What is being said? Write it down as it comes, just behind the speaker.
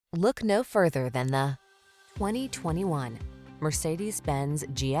Look no further than the 2021 Mercedes-Benz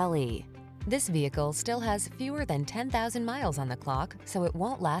GLE. This vehicle still has fewer than 10,000 miles on the clock, so it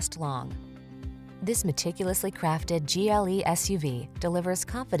won't last long. This meticulously crafted GLE SUV delivers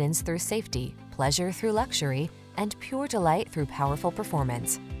confidence through safety, pleasure through luxury, and pure delight through powerful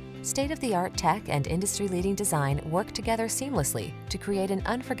performance. State-of-the-art tech and industry-leading design work together seamlessly to create an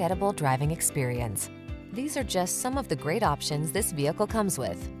unforgettable driving experience. These are just some of the great options this vehicle comes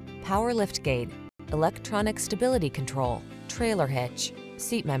with: power liftgate, electronic stability control, trailer hitch,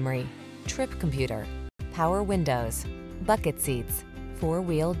 seat memory, trip computer, power windows, bucket seats,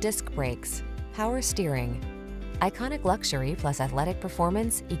 four-wheel disc brakes, power steering. Iconic luxury plus athletic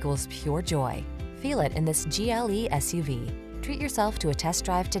performance equals pure joy. Feel it in this GLE SUV. Treat yourself to a test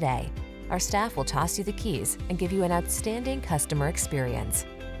drive today. Our staff will toss you the keys and give you an outstanding customer experience.